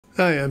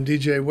Hi, I'm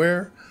DJ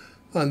Ware.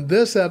 On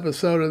this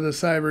episode of the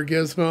Cyber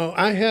Gizmo,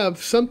 I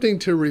have something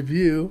to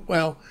review.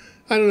 Well,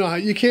 I don't know how,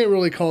 you can't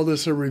really call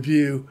this a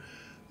review.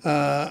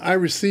 I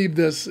received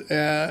this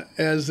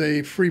as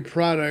a free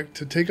product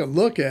to take a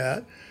look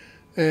at,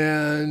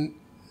 and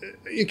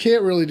you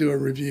can't really do a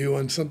review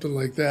on something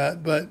like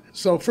that. But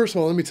so first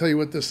of all, let me tell you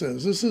what this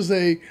is. This is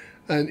an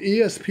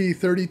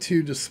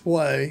ESP32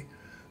 display.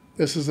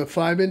 This is a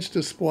 5-inch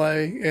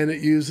display, and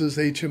it uses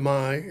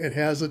HMI. It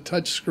has a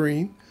touch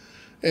screen.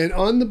 And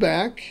on the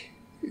back,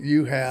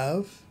 you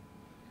have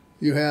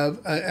an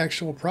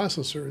actual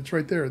processor. It's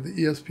right there. The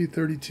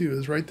ESP32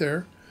 is right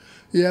there.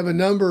 You have a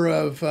number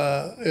of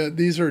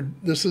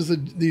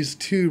these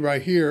two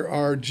right here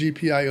are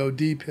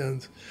GPIO-D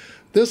pins.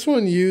 This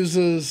one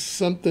uses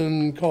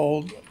something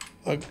called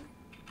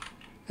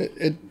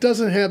it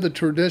doesn't have the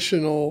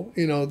traditional,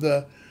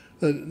 the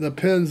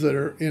pins that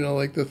are,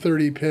 like the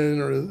 30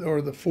 pin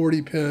or the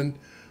 40 pin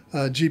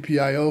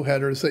GPIO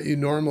headers that you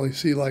normally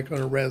see like on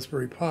a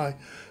Raspberry Pi,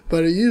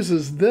 but it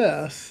uses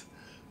this,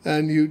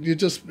 and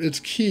it's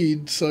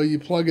keyed, so you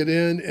plug it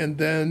in, and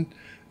then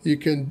you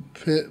can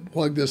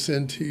plug this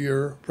into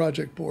your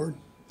project board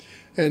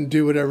and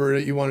do whatever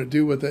you want to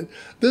do with it.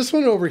 This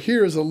one over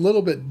here is a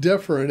little bit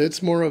different. It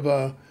has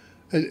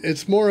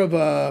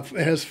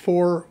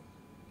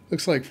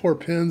looks like 4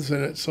 pins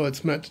in it, so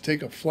it's meant to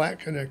take a flat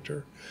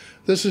connector.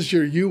 This is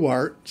your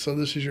UART, so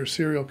this is your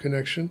serial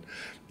connection.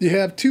 You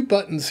have 2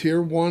 buttons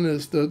here. One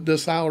is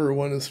this outer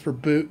one is for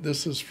boot.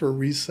 This is for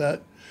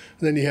reset.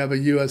 And then you have a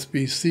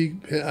USB-C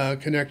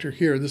connector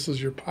here. This is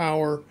your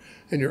power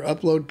and your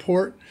upload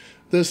port.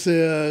 This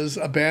is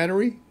a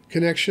battery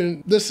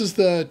connection. This is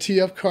the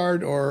TF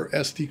card or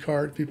SD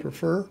card if you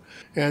prefer.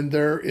 And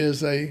there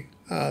is a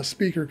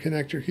speaker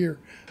connector here.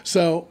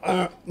 So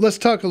let's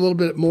talk a little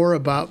bit more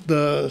about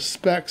the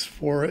specs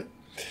for it.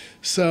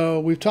 So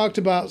we've talked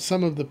about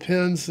some of the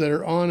pins that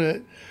are on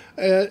it.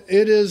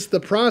 It is the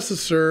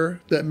processor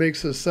that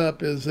makes this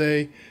up is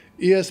a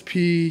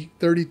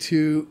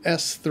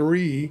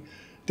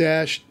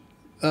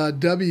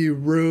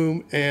ESP32-S3-W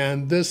room,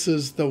 and this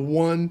is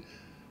the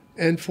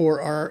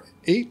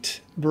 1N4R8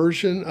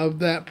 version of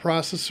that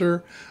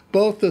processor.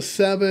 Both the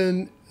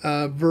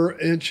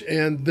 7-inch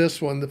and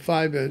this one, the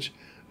 5-inch,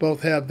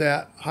 both have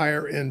that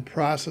higher end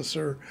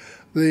processor.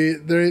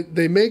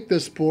 They make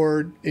this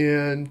board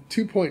in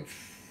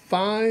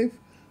 2.5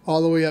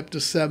 all the way up to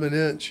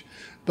 7-inch.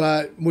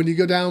 But when you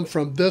go down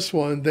from this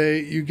one,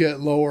 you get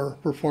lower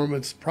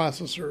performance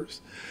processors.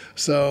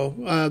 So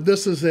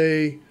this is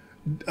a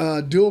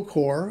dual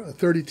core, a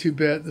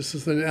 32-bit. This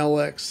is an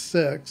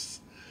LX6.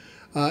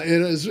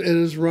 It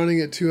is running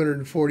at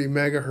 240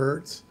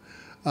 megahertz.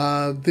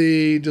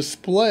 The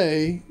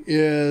display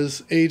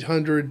is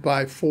 800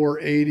 by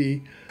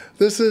 480.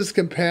 This is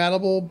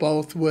compatible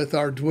both with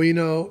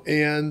Arduino,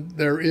 and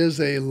there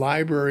is a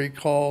library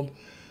called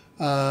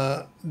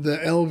the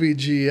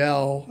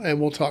LVGL, and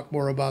we'll talk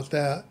more about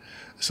that.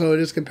 So it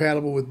is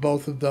compatible with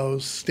both of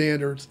those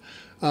standards.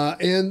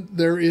 And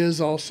there is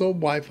also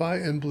Wi-Fi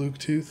and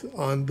Bluetooth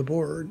on the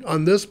board,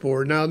 on this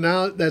board. Now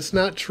that's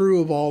not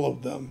true of all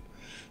of them.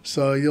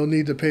 So you'll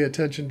need to pay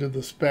attention to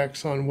the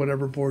specs on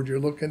whatever board you're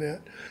looking at.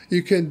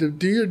 You can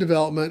do your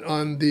development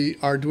on the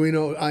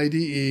Arduino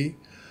IDE.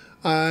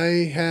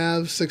 I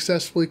have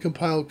successfully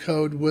compiled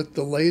code with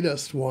the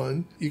latest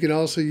one. You can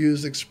also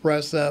use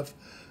Espressif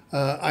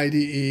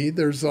IDE.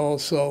 There's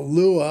also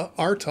Lua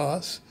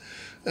RTOS,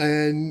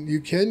 and you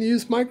can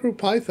use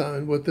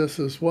MicroPython with this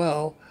as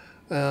well.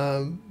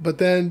 But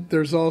then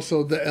there's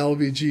also the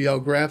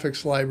LVGL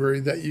graphics library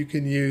that you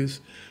can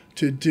use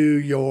to do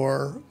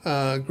your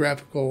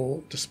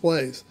graphical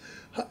displays.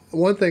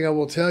 One thing I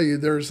will tell you,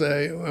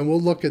 and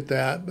we'll look at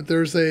that, but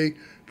there's a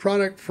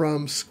product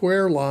from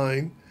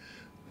Squareline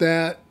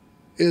that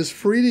is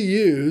free to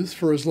use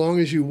for as long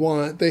as you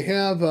want. They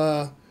have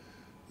a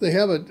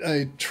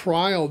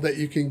trial that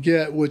you can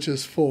get, which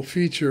is full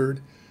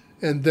featured,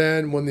 and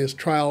then when this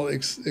trial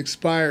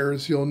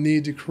expires, you'll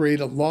need to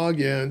create a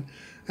login,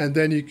 and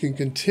then you can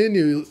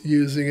continue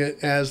using it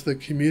as the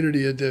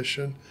community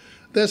edition.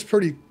 That's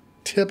pretty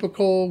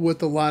typical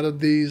with a lot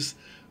of these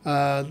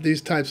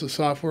types of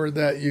software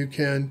that you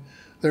can.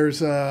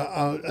 There's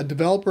a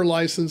developer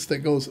license that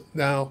goes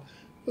now.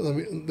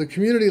 The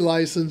community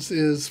license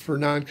is for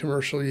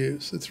non-commercial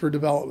use. It's for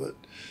development.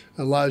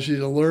 It allows you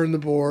to learn the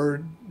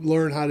board,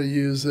 learn how to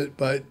use it,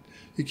 but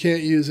you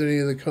can't use any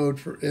of the code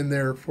in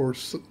there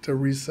to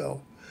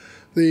resell.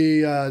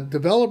 The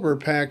developer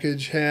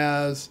package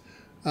has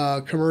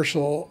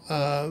commercial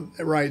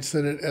rights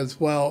in it as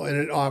well, and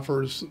it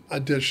offers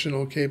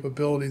additional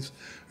capabilities.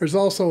 There's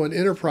also an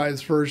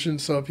enterprise version,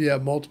 so if you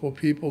have multiple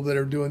people that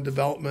are doing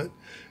development,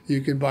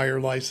 you can buy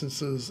your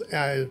licenses,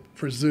 I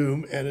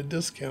presume, at a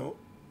discount.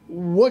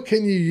 What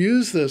can you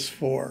use this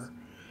for?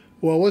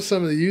 Well, what's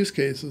some of the use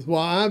cases? Well,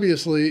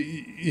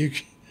 obviously,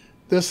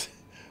 this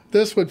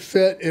would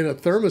fit in a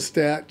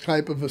thermostat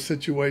type of a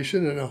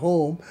situation in a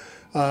home.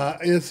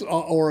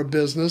 Or a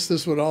business.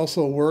 This would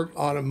also work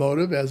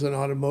automotive as an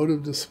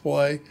automotive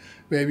display.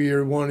 Maybe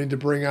you're wanting to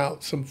bring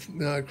out some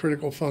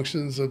critical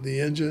functions of the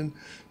engine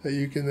that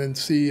you can then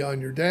see on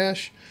your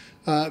dash.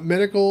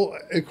 Medical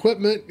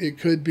equipment, it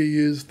could be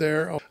used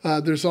there.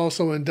 There's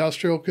also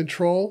industrial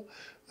control.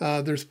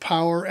 There's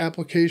power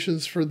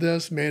applications for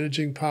this,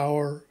 managing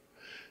power,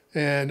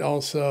 and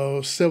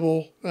also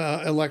civil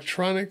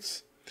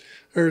electronics.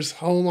 There's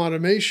home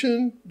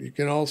automation. You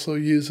can also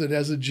use it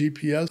as a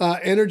GPS.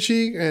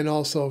 Energy, and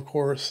also, of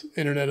course,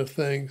 Internet of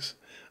Things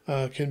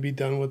can be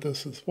done with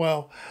this as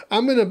well.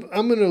 I'm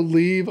gonna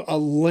leave a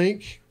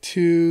link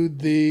to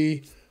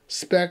the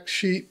spec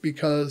sheet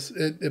because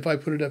if I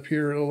put it up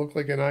here, it'll look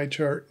like an eye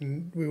chart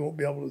and we won't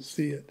be able to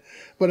see it.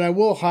 But I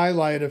will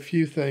highlight a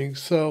few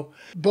things. So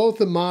both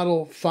the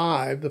Model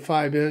 5, the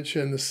 5-inch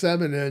and the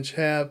 7-inch,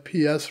 have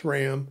PS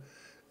RAM.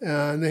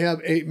 And they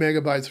have 8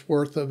 megabytes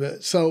worth of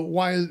it. So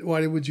why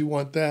would you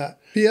want that?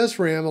 PS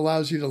RAM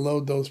allows you to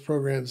load those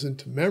programs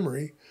into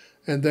memory,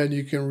 and then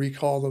you can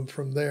recall them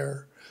from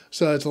there.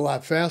 So it's a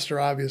lot faster,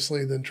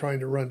 obviously, than trying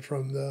to run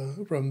from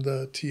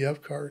the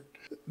TF card.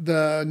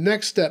 The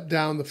next step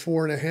down, the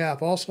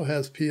 4.5, also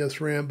has PS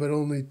RAM, but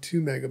only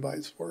 2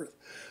 megabytes worth.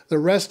 The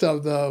rest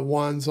of the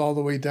ones, all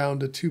the way down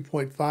to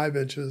 2.5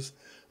 inches,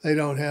 they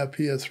don't have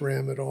PS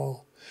RAM at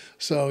all.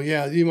 So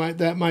yeah,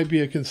 that might be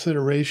a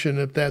consideration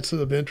if that's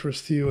of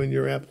interest to you in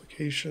your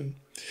application.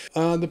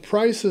 The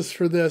prices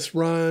for this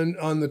run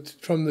from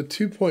the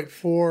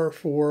 2.4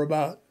 for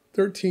about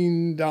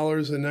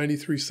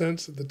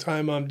 $13.93 at the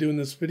time I'm doing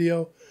this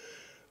video,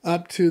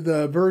 up to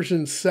the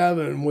version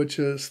 7, which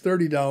is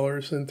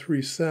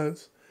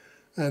 $30.03.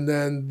 And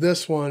then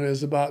this one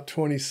is about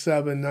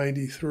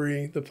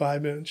 $27.93. The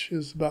 5-inch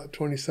is about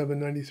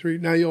 $27.93.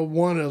 Now you'll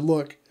want to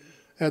look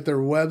at their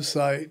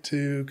website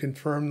to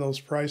confirm those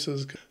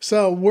prices.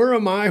 So where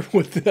am I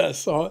with this?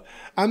 So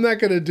I'm not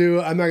going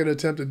to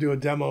attempt to do a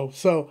demo.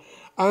 So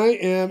I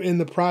am in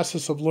the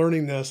process of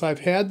learning this. I've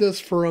had this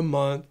for a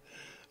month.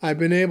 I've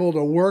been able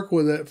to work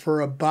with it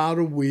for about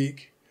a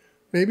week,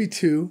 maybe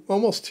 2,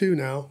 almost 2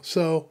 now.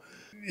 So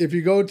if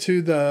you go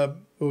to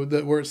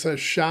where it says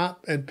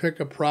shop and pick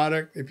a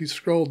product, if you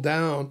scroll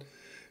down,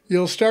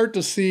 you'll start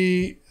to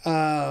see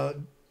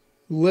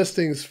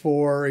listings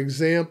for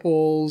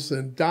examples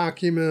and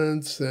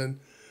documents, and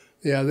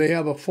yeah, they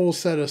have a full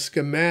set of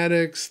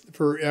schematics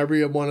for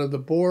every one of the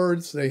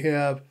boards.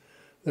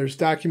 There's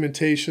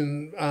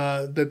documentation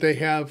that they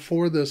have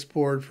for this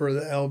board for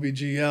the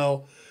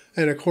LVGL,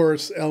 and of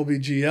course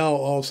LVGL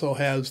also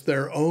has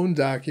their own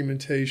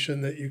documentation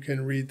that you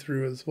can read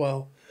through as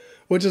well,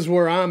 which is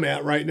where I'm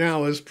at right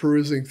now, is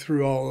perusing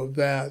through all of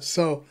that.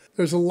 So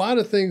there's a lot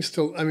of things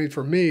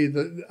for me,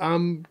 that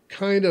I'm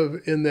kind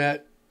of in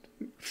that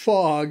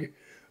fog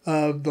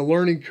of the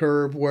learning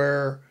curve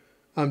where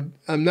I'm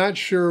not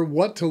sure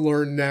what to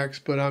learn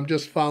next, but I'm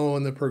just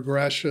following the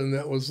progression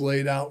that was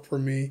laid out for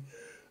me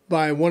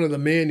by one of the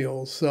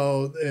manuals.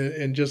 So,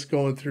 and just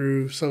going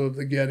through some of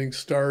the getting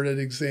started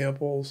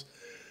examples,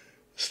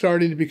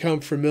 starting to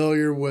become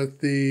familiar with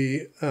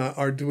the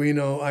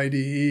Arduino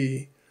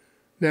IDE.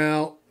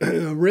 Now,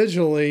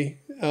 originally,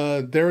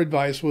 their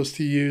advice was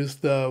to use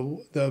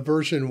the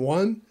version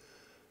 1,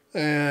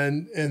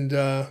 and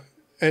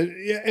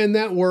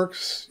that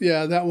works.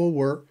 Yeah, that will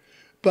work.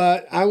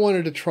 But I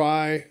wanted to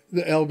try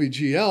the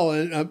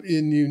LVGL,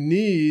 and you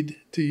need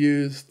to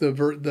use the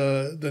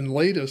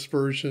latest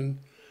version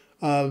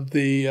of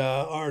the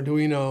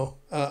Arduino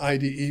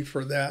IDE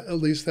for that. At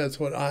least that's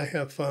what I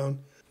have found.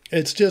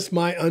 It's just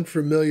my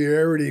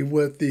unfamiliarity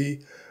with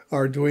the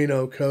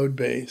Arduino code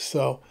base.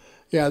 So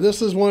yeah,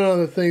 this is one of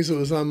the things that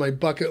was on my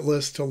bucket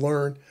list to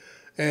learn.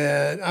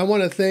 And I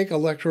want to thank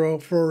Elecrow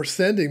for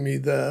sending me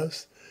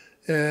this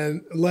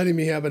and letting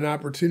me have an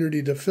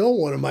opportunity to fill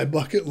one of my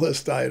bucket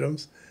list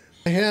items.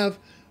 I have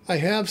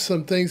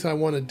some things I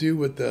want to do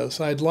with this.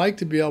 I'd like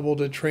to be able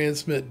to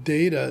transmit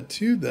data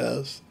to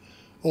this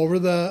over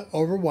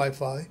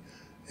Wi-Fi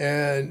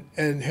and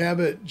have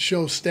it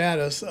show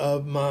status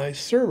of my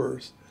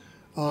servers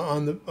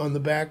on the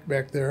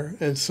back there,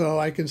 and so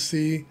I can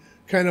see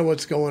kind of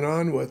what's going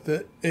on with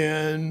it.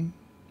 And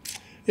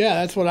yeah,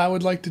 that's what I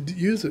would like to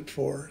use it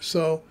for.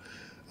 So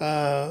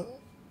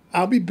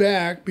I'll be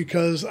back,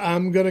 because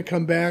I'm going to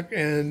come back,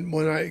 and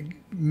when I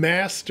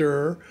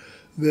master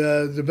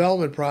the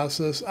development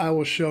process, I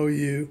will show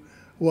you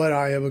what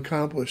I have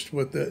accomplished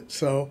with it.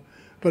 So,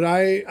 but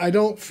I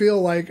don't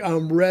feel like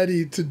I'm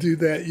ready to do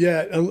that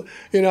yet,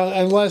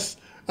 unless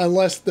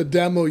the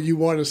demo you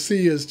want to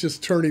see is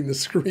just turning the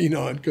screen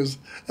on, because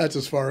that's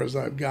as far as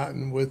I've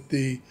gotten with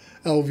the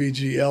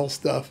LVGL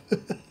stuff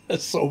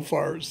so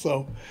far.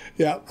 So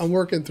yeah, I'm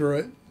working through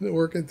it.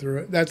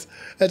 That's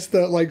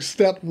the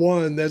step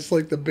 1. That's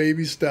like the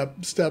baby step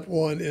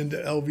 1 into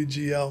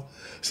LVGL.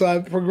 So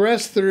I've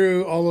progressed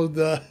through all of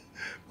the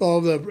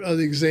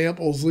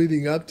examples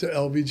leading up to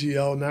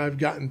LVGL. Now I've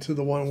gotten to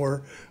the one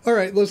where, all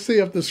right, let's see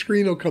if the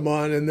screen will come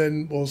on, and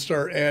then we'll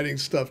start adding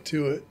stuff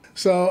to it.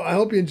 So I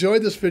hope you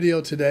enjoyed this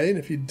video today, and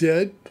if you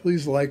did,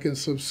 please like and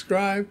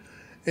subscribe.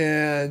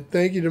 And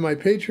thank you to my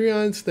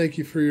Patreons. Thank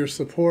you for your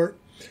support.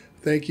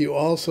 Thank you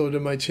also to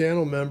my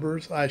channel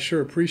members. I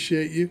sure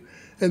appreciate you.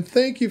 And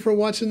thank you for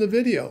watching the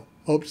video.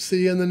 Hope to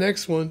see you in the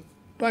next one.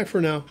 Bye for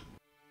now.